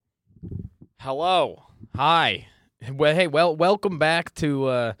Hello. Hi. Well, hey, welcome back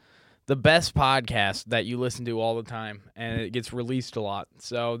to the best podcast that you listen to all the time, and it gets released a lot.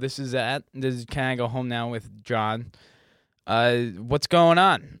 So this is Can I Go Home Now with John. What's going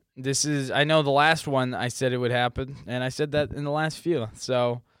on? I know the last one I said it would happen, and I said that in the last few.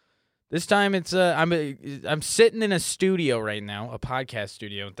 So this time I'm sitting in a studio right now, a podcast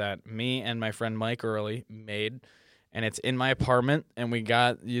studio that me and my friend Mike Early made. And it's in my apartment, and we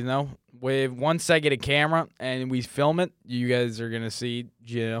got, once I get a camera and we film it, you guys are going to see,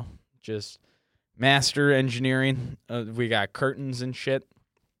 just master engineering. We got curtains and shit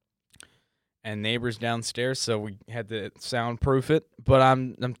and neighbors downstairs, so we had to soundproof it. But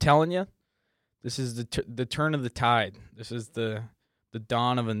I'm telling you, this is the turn of the tide. This is the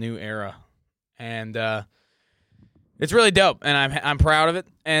dawn of a new era. And it's really dope, and I'm proud of it.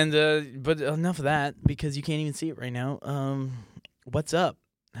 And but enough of that, because you can't even see it right now. What's up?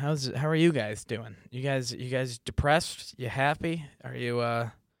 How are you guys doing? You guys depressed? You happy? Are you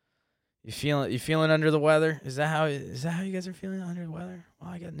feeling under the weather? Is that how you guys are feeling under the weather?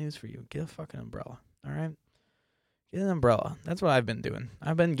 Well, I got news for you. Get a fucking umbrella. All right, get an umbrella. That's what I've been doing.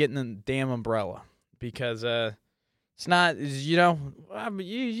 I've been getting a damn umbrella because it's not,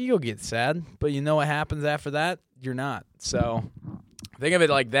 you'll get sad, but you know what happens after that? You're not. So think of it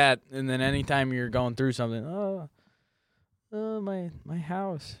like that, and then anytime you're going through something, my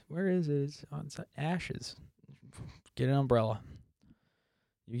house, where is it? It's on ashes. Get an umbrella.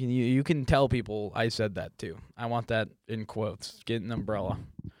 You can tell people I said that too. I want that in quotes. Get an umbrella.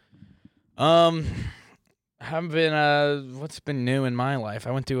 Haven't been what's been new in my life?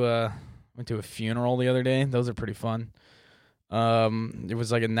 I went to a funeral the other day. Those are pretty fun. It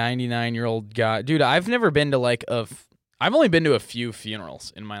was like a 99-year-old guy. Dude, I've never been to I've only been to a few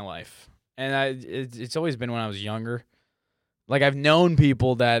funerals in my life. And it's always been when I was younger. Like, I've known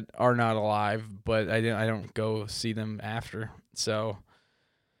people that are not alive, but I don't go see them after. So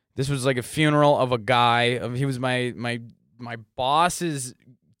this was like a funeral of a guy. He was my boss's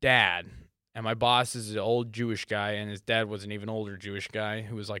dad. And my boss is an old Jewish guy, and his dad was an even older Jewish guy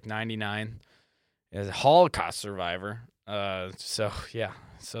who was like 99. He was a Holocaust survivor. So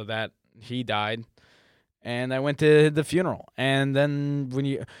that he died, and I went to the funeral. And then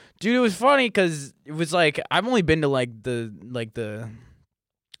dude, it was funny because it was like I've only been to the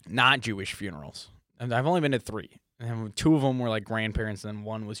not Jewish funerals, and I've only been to 3, and 2 of them were like grandparents, and then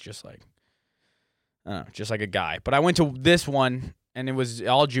one was just like, I don't know, just like a guy. But I went to this one, and it was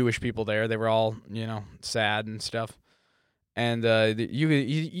all Jewish people there. They were all sad and stuff. And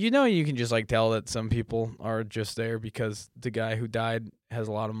you can just like tell that some people are just there because the guy who died has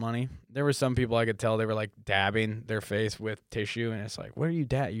a lot of money. There were some people I could tell they were like dabbing their face with tissue, and it's like, what are you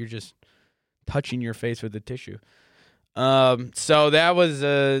You're just touching your face with the tissue. So that was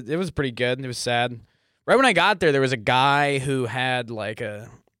it was pretty good. It was sad. Right when I got there was a guy who had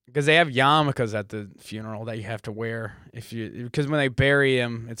because they have yarmulkes at the funeral that you have to wear because when they bury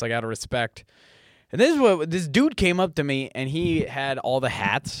him, it's like out of respect. And this dude came up to me, and he had all the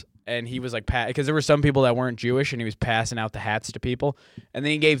hats, and he was like, because there were some people that weren't Jewish, and he was passing out the hats to people. And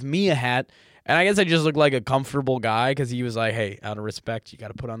then he gave me a hat, and I guess I just looked like a comfortable guy because he was like, hey, out of respect, you got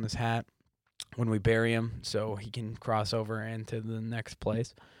to put on this hat when we bury him so he can cross over into the next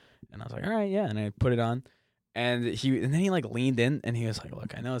place. And I was like, all right, yeah, and I put it on. And then he like leaned in, and he was like,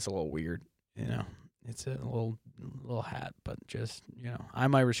 look, I know it's a little weird, It's a little hat, but just,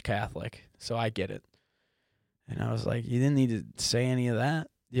 I'm Irish Catholic, so I get it. And I was like, you didn't need to say any of that,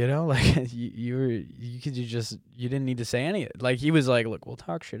 Like, you didn't need to say any of it. Like, he was like, look, we'll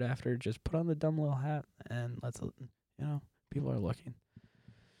talk shit after. Just put on the dumb little hat, and let's, people are looking.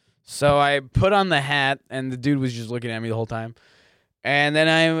 So I put on the hat, and the dude was just looking at me the whole time. And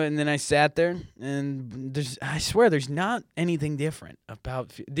then I sat there, and I swear there's not anything different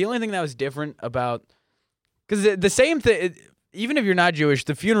about. The only thing that was different about, because the same thing, even if you're not Jewish,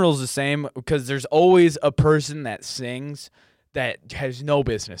 the funeral's the same because there's always a person that sings that has no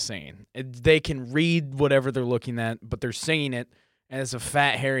business singing. They can read whatever they're looking at, but they're singing it, and it's a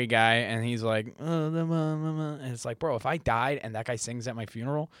fat hairy guy, and he's like, and it's like, bro, if I died and that guy sings at my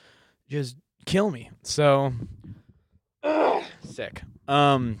funeral, just kill me. So. Sick.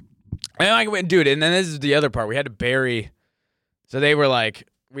 And I went, dude, and then this is the other part. We had to bury. So they were like,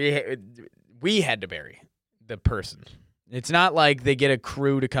 we had to bury the person. It's not like they get a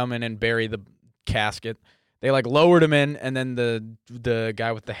crew to come in and bury the casket. They like lowered him in, and then the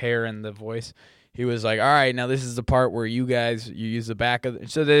guy with the hair and the voice, he was like, all right, now this is the part where you use the back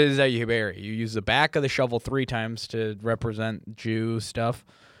of so this is how you bury. You use the back of the shovel 3 times to represent Jew stuff,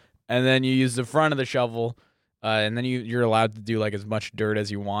 and then you use the front of the shovel And then you're allowed to do like as much dirt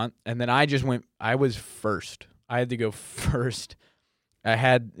as you want. And then I was first. I had to go first.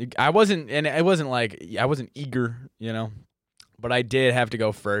 I wasn't eager, but I did have to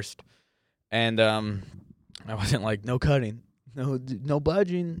go first. And I wasn't like, no cutting, no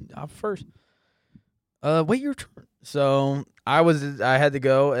budging, I'm first. Wait your turn. So I had to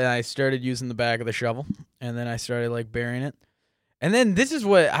go, and I started using the back of the shovel, and then I started like burying it. And then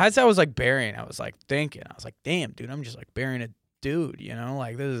as I was like burying, I was like thinking, I was like, damn, dude, I'm just like burying a dude,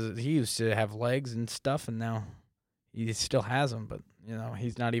 like he used to have legs and stuff, and now he still has them, but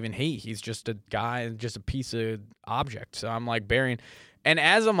he's not even he's just a guy, just a piece of object. So I'm like burying. And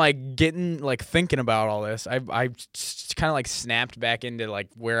as I'm like getting like thinking about all this, I kind of like snapped back into like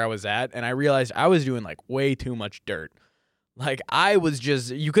where I was at, and I realized I was doing like way too much dirt. Like I was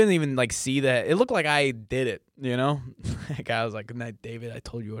just, you couldn't even like see that. It looked like I did it, Like I was like, "Good night, David. I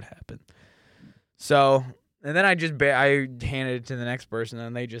told you what happened." So, and then I handed it to the next person,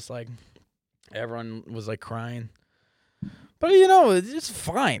 and they just like, everyone was like crying. But it's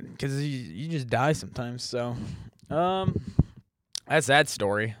fine because you just die sometimes. So, that's that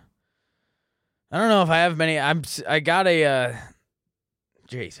story. I don't know if I have many. I got a.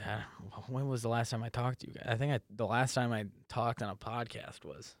 Jeez, when was the last time I talked to you guys? I think the last time I talked on a podcast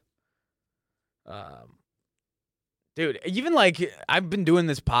was. Dude, even like I've been doing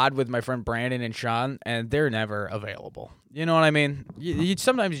this pod with my friend Brandon and Sean, and they're never available. You know what I mean?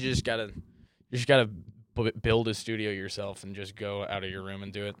 Sometimes you just gotta build a studio yourself and just go out of your room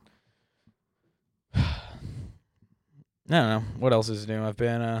and do it. I don't know what else is new. I've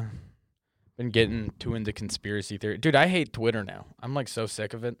been getting too into conspiracy theory. Dude, I hate Twitter now. I'm like so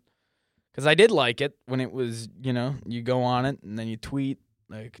sick of it. Because I did like it when it was, you go on it and then you tweet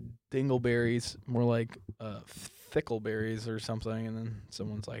like dingleberries, more like thickleberries or something, and then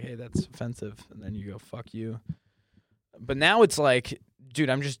someone's like, hey, that's offensive, and then you go, fuck you. But now it's like, dude,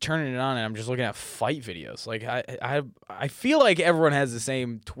 I'm just turning it on and I'm just looking at fight videos. Like I feel like everyone has the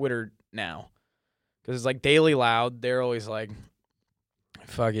same Twitter now. Because it's like Daily Loud, they're always like,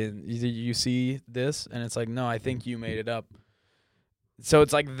 fucking, you see this? And it's like, no, I think you made it up. So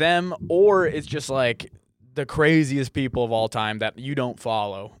it's like them, or it's just like the craziest people of all time that you don't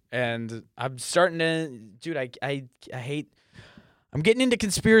follow. And I'm starting to, dude, I hate, I'm getting into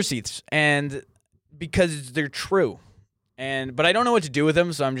conspiracies, and because they're true. But I don't know what to do with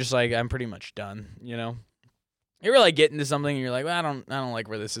them, so I'm just like, I'm pretty much done, You ever like get into something and you're like, well, I don't like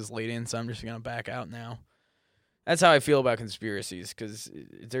where this is leading, so I'm just gonna back out now. That's how I feel about conspiracies, because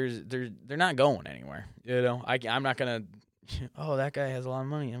they're not going anywhere. I'm not gonna. Oh, that guy has a lot of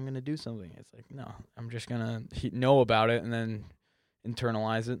money, I'm gonna do something. It's like, no, I'm just gonna know about it and then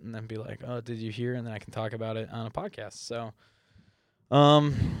internalize it and then be like, oh, did you hear? And then I can talk about it on a podcast. So,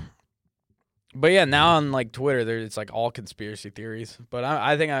 but yeah, now on like Twitter, it's like all conspiracy theories. But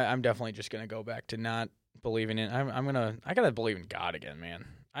I think I'm definitely just gonna go back to not believing in. I gotta believe in God again, man.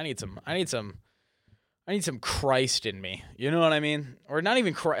 I need some Christ in me. You know what I mean? Or not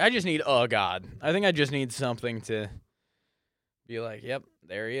even Christ. I just need a God. I think I just need something to be like, yep,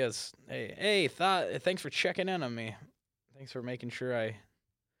 there he is. Hey, thanks for checking in on me. Thanks for making sure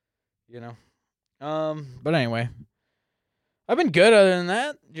But anyway, I've been good other than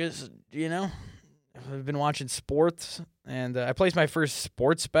that. Just, I've been watching sports, and I placed my first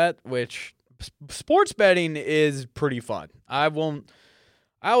sports bet, which sports betting is pretty fun. I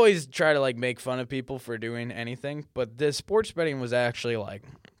always try to like make fun of people for doing anything, but this sports betting was actually like,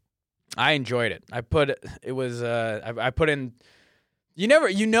 I enjoyed it. I put in,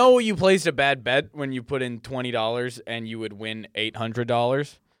 you placed a bad bet when you put in $20 and you would win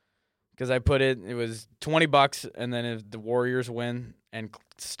 $800. Because it was $20, and then if the Warriors win and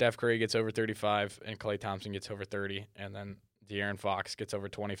Steph Curry gets over 35 and Klay Thompson gets over 30, and then De'Aaron Fox gets over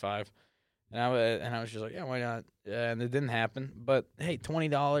 25. And I was just like, yeah, why not? And it didn't happen. But hey,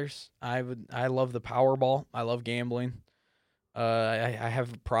 $20. I love the Powerball. I love gambling. I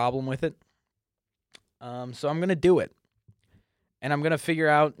have a problem with it. So I'm gonna do it, and I'm gonna figure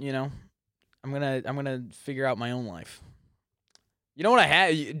out. I'm gonna figure out my own life. You know what I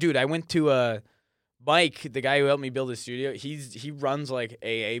had, dude? I went to Mike, the guy who helped me build the studio. He runs like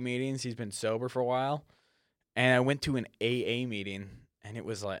AA meetings. He's been sober for a while, and I went to an AA meeting. And it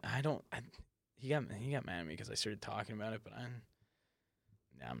was like, he got mad at me because I started talking about it, but I'm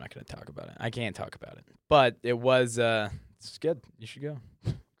not going to talk about it. I can't talk about it. But it was, it's good. You should go.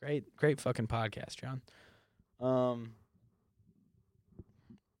 Great fucking podcast, John.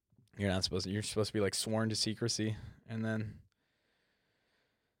 You're supposed to be like sworn to secrecy, and then,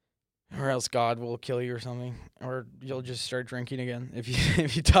 or else God will kill you or something, or you'll just start drinking again.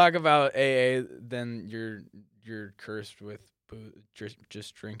 If you talk about AA, then you're you're cursed with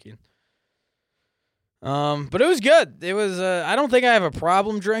just drinking. But it was good. It was. I don't think I have a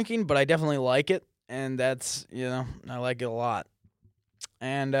problem drinking, but I definitely like it, and that's I like it a lot.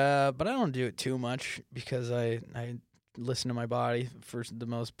 And but I don't do it too much because I listen to my body for the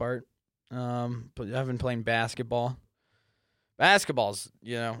most part. But I've been playing basketball. Basketball's,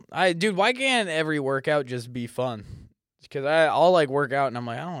 why can't every workout just be fun? Because I'll like work out and I'm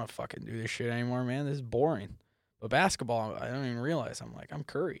like, I don't want to fucking do this shit anymore, man. This is boring. But basketball, I don't even realize I'm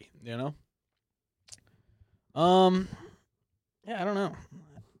Curry, Yeah, I don't know.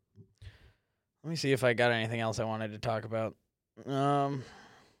 Let me see if I got anything else I wanted to talk about. Oh,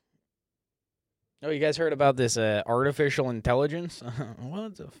 you guys heard about this artificial intelligence?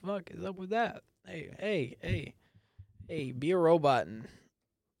 What the fuck is up with that? Hey, be a robot and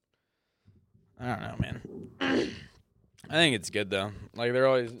I don't know, man. I think it's good though. Like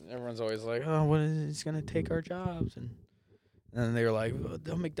everyone's always like, "Oh, what is it's gonna take our jobs?" And then they're like,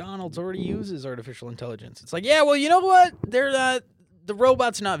 "The McDonald's already uses artificial intelligence." It's like, yeah, well, you know what? They're not. The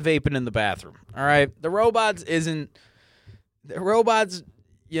robot's not vaping in the bathroom. All right, the robots,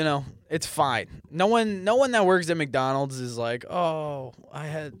 it's fine. No one that works at McDonald's is like, "Oh,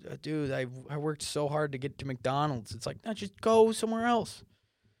 I worked so hard to get to McDonald's." It's like, no, just go somewhere else.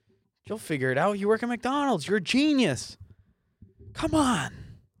 You'll figure it out. You work at McDonald's. You're a genius. Come on.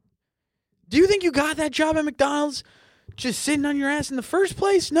 Do you think you got that job at McDonald's just sitting on your ass in the first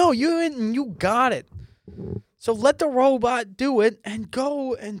place? No, you didn't. You got it. So let the robot do it and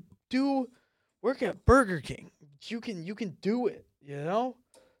go and work at Burger King. You can do it,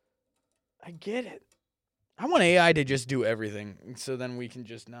 I get it. I want AI to just do everything so then we can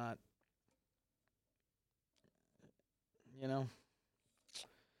just not, not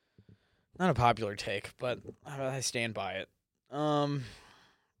a popular take, but I stand by it. I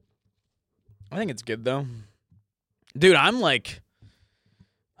think it's good though. Dude, I'm like,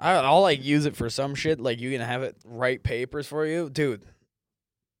 I'll like use it for some shit. Like you can have it write papers for you. Dude,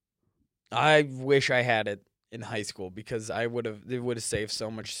 I wish I had it in high school because it would have saved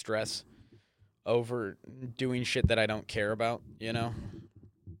so much stress over doing shit that I don't care about,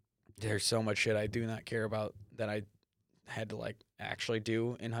 There's so much shit I do not care about that I had to like actually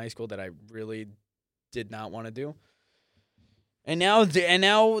do in high school that I really did not want to do. And now the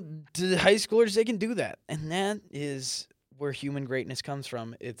high schoolers, they can do that. And that is where human greatness comes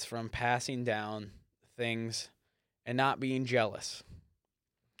from. It's from passing down things and not being jealous.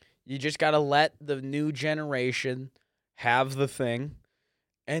 You just got to let the new generation have the thing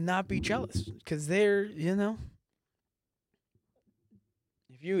and not be jealous because they're,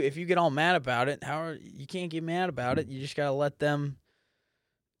 if you get all mad about it, you can't get mad about it. You just got to let them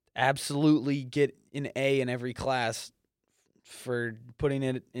absolutely get an A in every class for putting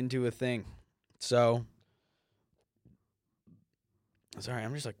it into a thing. So, sorry,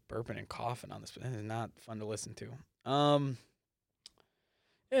 I'm just like burping and coughing on this. This is not fun to listen to.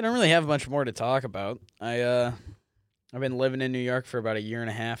 I don't really have much more to talk about. I've been living in New York for about a year and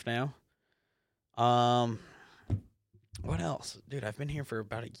a half now. What else? Dude, I've been here for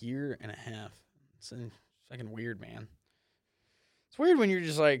about a year and a half. It's fucking weird, man. It's weird when you're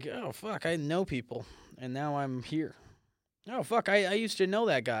just like, oh, fuck, I know people, and now I'm here. Oh, fuck, I used to know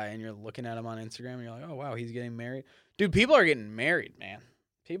that guy, and you're looking at him on Instagram, and you're like, oh, wow, he's getting married. Dude, people are getting married, man.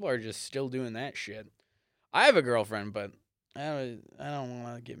 People are just still doing that shit. I have a girlfriend, but I don't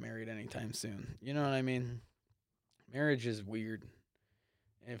want to get married anytime soon. You know what I mean? Marriage is weird.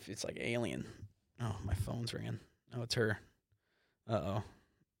 If it's like alien. Oh, my phone's ringing. Oh, it's her. Uh-oh.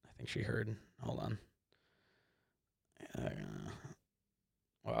 I think she heard. Hold on.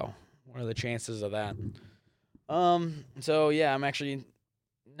 Wow. What are the chances of that? So, yeah, I'm actually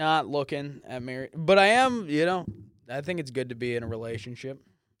not looking at marriage. But I am, I think it's good to be in a relationship.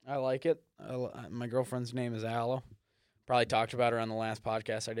 I like it. My girlfriend's name is Aloe. Probably talked about her on the last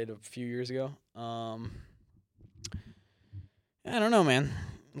podcast I did a few years ago. I don't know, man.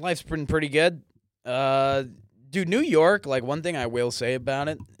 Life's been pretty good. Dude, New York, like, one thing I will say about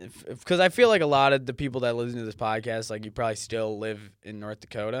it, because I feel like a lot of the people that listen to this podcast, like, you probably still live in North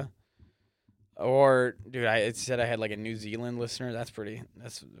Dakota. Or, dude, it said I had, like, a New Zealand listener.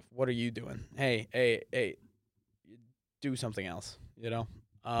 What are you doing? Hey, do something else,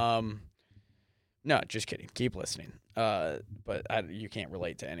 No, just kidding. Keep listening. But you can't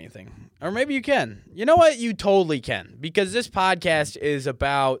relate to anything. Or maybe you can. You know what? You totally can. Because this podcast is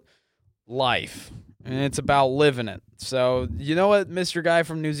about life. And it's about living it. So, you know what, Mr. Guy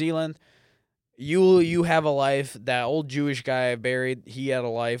from New Zealand? You have a life. That old Jewish guy I buried, he had a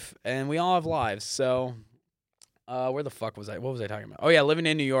life. And we all have lives. So, where the fuck was I? What was I talking about? Oh, yeah, living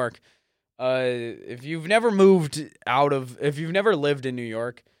in New York. If you've never if you've never lived in New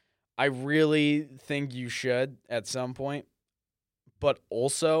York, I really think you should at some point. But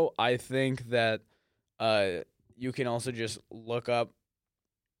also, I think that you can also just look up,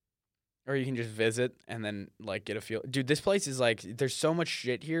 or you can just visit and then like get a feel. Dude, this place is like, there's so much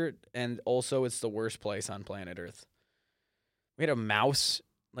shit here, and also it's the worst place on planet Earth. We had a mouse,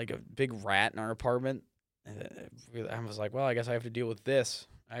 like a big rat in our apartment. I was like, well, I guess I have to deal with this.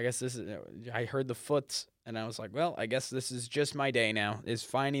 I guess this is. I heard the foots, and I was like, well, I guess this is just my day now, is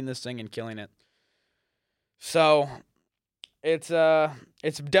finding this thing and killing it. So it's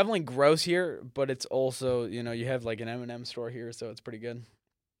definitely gross here, but it's also, you have like an M&M store here, so it's pretty good.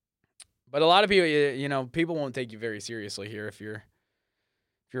 But a lot of people, people won't take you very seriously here if you're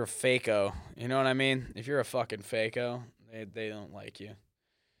a fako. You know what I mean? If you're a fucking fako, they don't like you.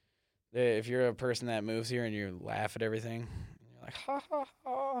 If you're a person that moves here and you laugh at everything, you're like, ha ha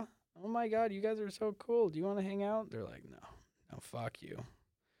ha, oh my god, you guys are so cool. Do you want to hang out? They're like, no, fuck you.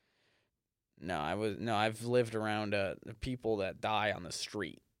 I've lived around people that die on the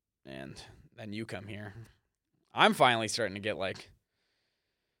street, and then you come here. I'm finally starting to get like,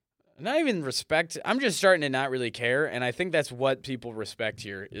 not even respect. I'm just starting to not really care, and I think that's what people respect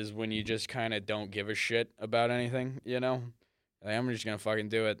here, is when you just kind of don't give a shit about anything, Like, I'm just gonna fucking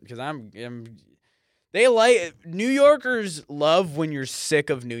do it because they like, New Yorkers love when you're sick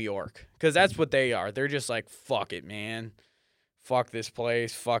of New York, because that's what they are. They're just like, fuck it, man. Fuck this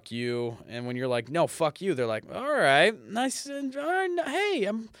place. Fuck you. And when you're like, no, fuck you, they're like, all right, nice. Hey,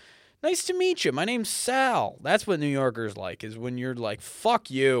 nice to meet you. My name's Sal. That's what New Yorkers like, is when you're like, fuck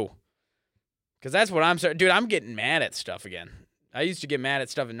you. Because that's what I'm starting. Dude, I'm getting mad at stuff again. I used to get mad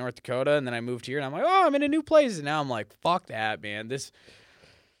at stuff in North Dakota, and then I moved here, and I'm like, oh, I'm in a new place. And now I'm like, fuck that, man. This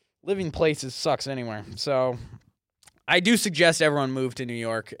living places sucks anywhere. So I do suggest everyone move to New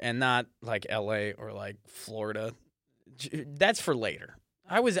York and not like LA or like Florida. That's for later.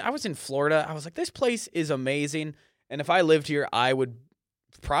 I was in Florida. I was like, this place is amazing. And if I lived here, I would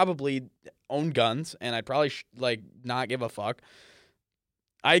probably own guns, and I'd probably not give a fuck.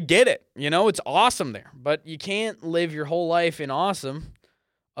 I get it. It's awesome there. But you can't live your whole life in awesome.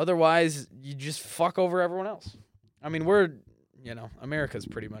 Otherwise, you just fuck over everyone else. I mean, America's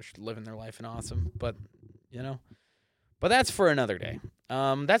pretty much living their life in awesome. But, But that's for another day.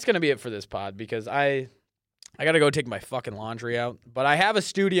 That's going to be it for this pod, because I got to go take my fucking laundry out. But I have a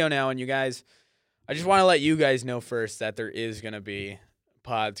studio now, and you guys, I just want to let you guys know first that there is going to be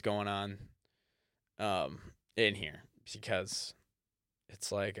pods going on in here, because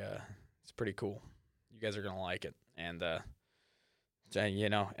it's like, it's pretty cool. You guys are going to like it. And,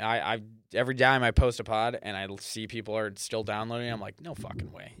 I every time I post a pod and I see people are still downloading, I'm like, no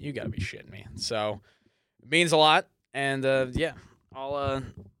fucking way. You got to be shitting me. So it means a lot. And, yeah, I'll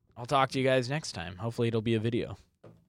talk to you guys next time. Hopefully it'll be a video.